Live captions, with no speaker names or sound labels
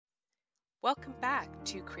Welcome back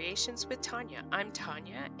to Creations with Tanya. I'm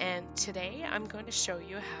Tanya, and today I'm going to show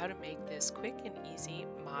you how to make this quick and easy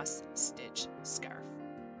moss stitch scarf.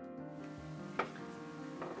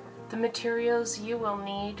 The materials you will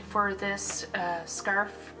need for this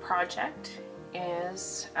scarf project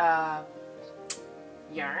is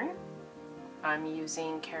yarn. I'm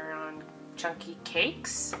using Crochet Chunky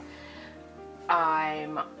Cakes. I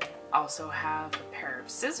also have a pair of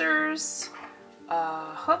scissors,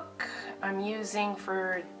 a hook. I'm using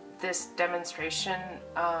for this demonstration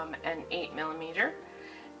an 8mm,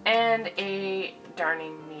 and a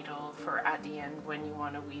darning needle for at the end when you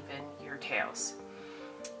want to weave in your tails.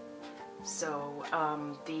 So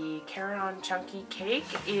the Crochet Chunky Cake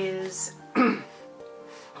is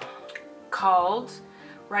called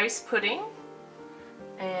rice pudding,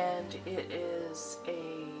 and it is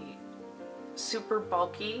a super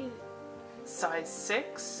bulky size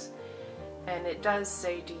 6, and it does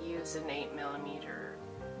say to use an 8mm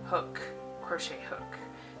hook, crochet hook.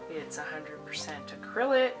 It's 100%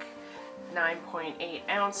 acrylic, 9.8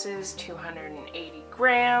 ounces, 280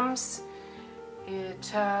 grams.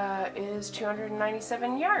 It is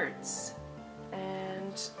 297 yards,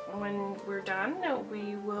 and when we're done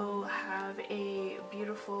we will have a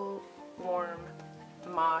beautiful warm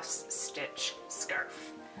moss stitch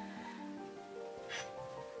scarf.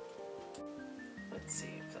 Let's see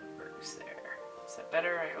if that works there. Is that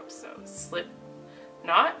better? I hope so. Slip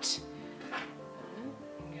knot.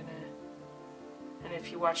 And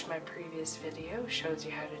if you watch my previous video, it shows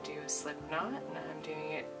you how to do a slip knot, and I'm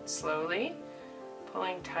doing it slowly,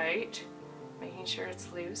 pulling tight, making sure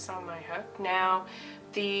it's loose on my hook. Now,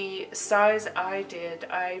 the size I did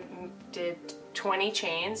 20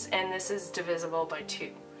 chains, and this is divisible by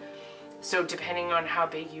 2. So depending on how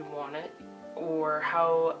big you want it, or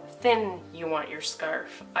how thin you want your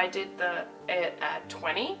scarf. I did it at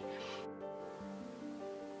 20.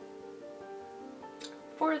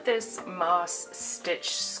 For this moss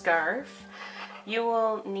stitch scarf, you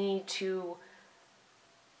will need to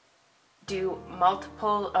do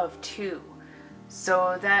multiple of 2.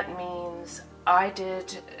 So that means I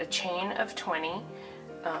did a chain of 20,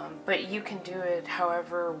 but you can do it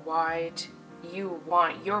however wide you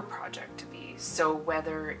want your project to be. So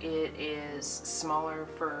whether it is smaller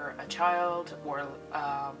for a child or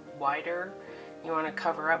wider, you want to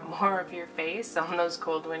cover up more of your face on those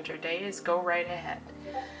cold winter days, go right ahead.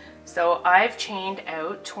 So I've chained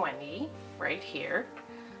out 20 right here,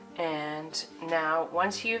 and now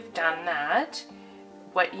once you've done that,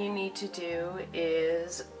 what you need to do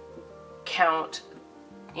is count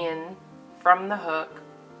in from the hook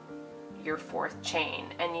your 4th chain,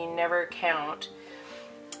 and you never count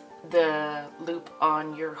the loop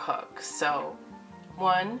on your hook. So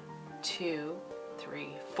 1, 2, 3,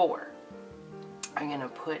 4. I'm going to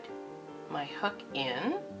put my hook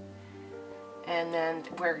in, and then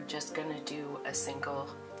we're just going to do a single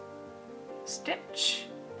stitch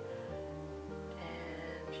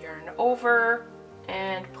and yarn over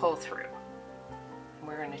and pull through.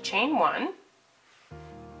 We're going to chain 1,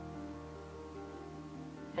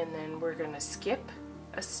 and then we're going to skip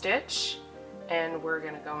a stitch, and we're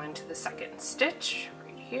going to go into the 2nd stitch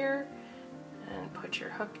right here and put your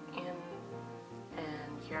hook in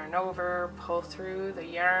and yarn over, pull through the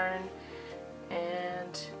yarn,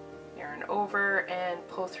 and yarn over and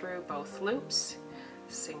pull through both loops,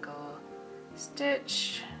 single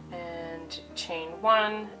stitch and chain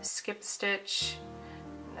 1, skip stitch,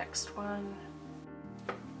 next one.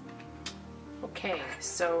 Okay,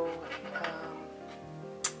 so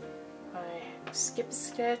I skip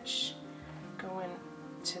stitch, go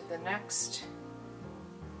into the next,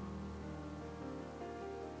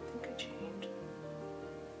 I think I chained,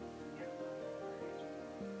 yeah.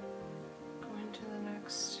 Go into the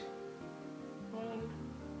next one.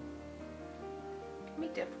 It can be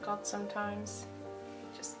difficult sometimes.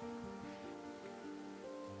 Just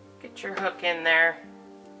get your hook in there.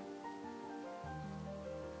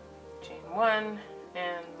 Chain 1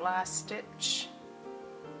 and last stitch.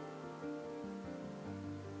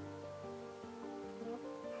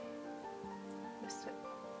 Missed it.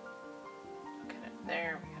 Look at it.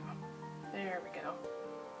 There we go. There we go.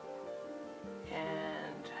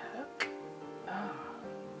 And hook. Oh,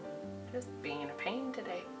 just being a pain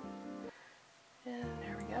today. And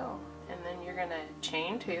there we go. And then you're gonna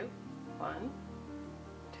chain 2. 1,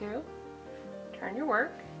 2. Turn your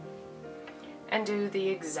work. And do the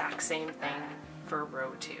exact same thing for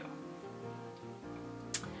row 2.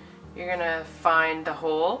 You're gonna find the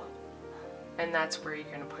hole, and that's where you're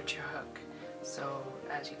gonna put your hook. So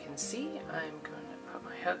as you can see, I'm gonna put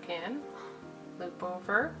my hook in, loop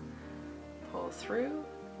over, pull through,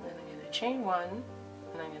 and then I'm gonna chain 1,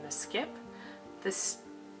 and I'm going to skip this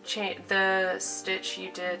the stitch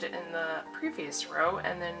you did in the previous row,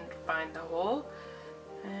 and then find the hole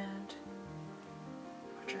and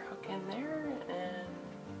put your hook in there and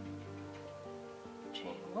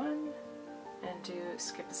chain 1 and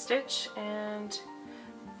skip a stitch and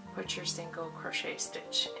put your single crochet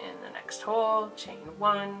stitch in the next hole, chain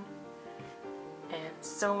 1, and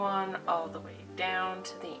so on all the way down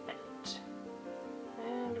to the end.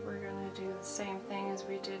 And we're going to do the same thing as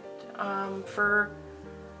we did for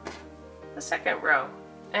the second row.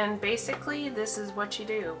 And basically this is what you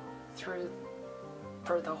do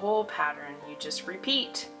for the whole pattern. You just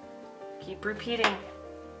repeat, keep repeating.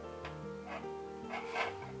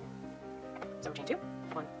 So chain 2,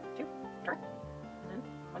 1, 2, turn, and then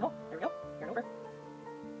 1 hole, there we go, yarn over,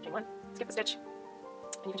 chain 1, skip the stitch,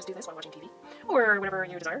 and you can just do this while watching TV, or whatever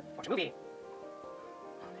you desire, watch a movie.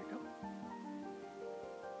 And there you go.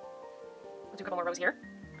 We'll do a couple more rows here,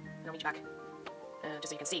 and I'll meet you back, just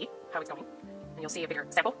so you can see how it's going, and you'll see a bigger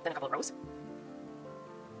sample than a couple of rows.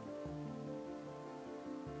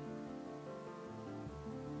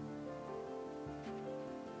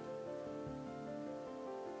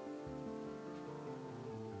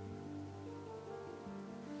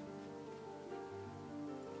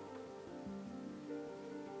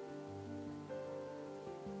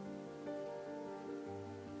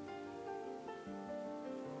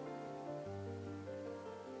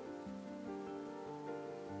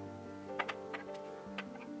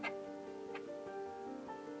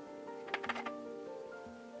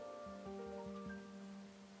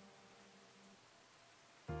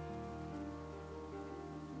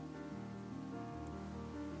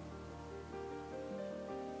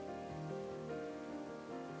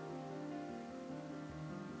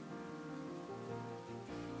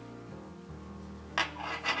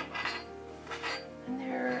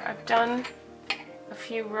 I've done a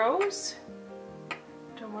few rows.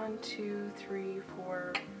 Done 1, 2, 3,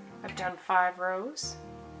 4. I've done 5 rows,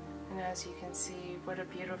 and as you can see, what a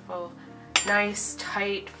beautiful, nice,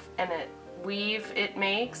 tight, and weave it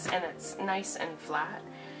makes, and it's nice and flat.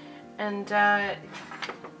 And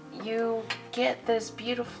you get this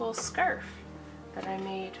beautiful scarf that I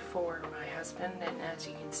made for my husband, and as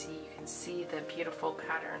you can see the beautiful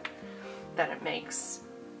pattern that it makes.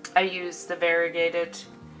 I use the variegated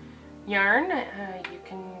yarn. You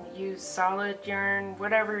can use solid yarn,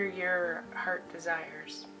 whatever your heart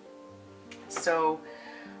desires. So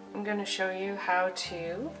I'm going to show you how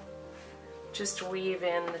to just weave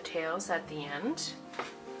in the tails at the end.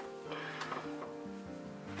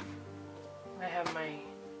 I have my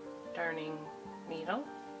darning needle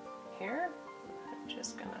here. I'm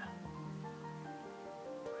just going to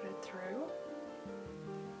put it through.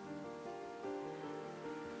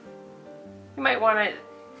 You might want to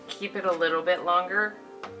keep it a little bit longer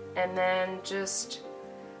and then just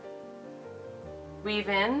weave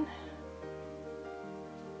in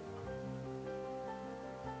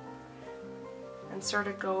and sort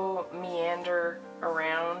of go meander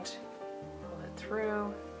around, pull it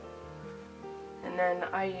through, and then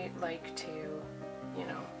I like to, you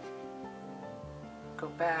know, go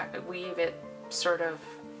back, weave it sort of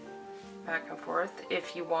back and forth.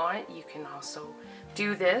 If you want, you can also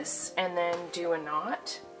do this and then do a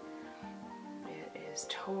knot. It is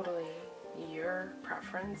totally your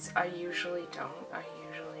preference. I usually don't. I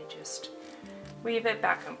usually just weave it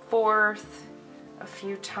back and forth a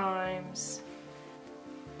few times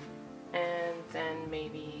and then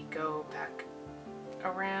maybe go back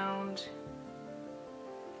around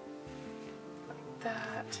like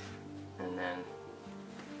that and then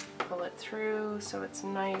pull it through so it's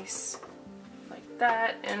nice like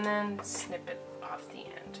that, and then snip it off the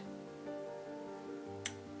end.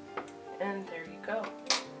 And there you go.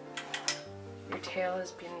 Your tail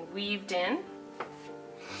has been weaved in,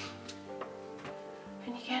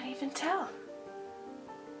 and you can't even tell.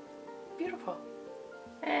 Beautiful.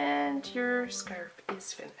 And your scarf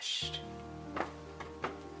is finished.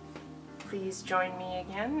 Please join me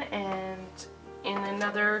again and in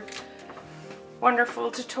another wonderful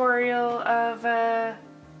tutorial of a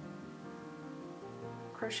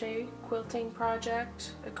crochet quilting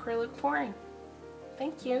project, acrylic pouring.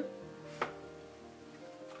 Thank you.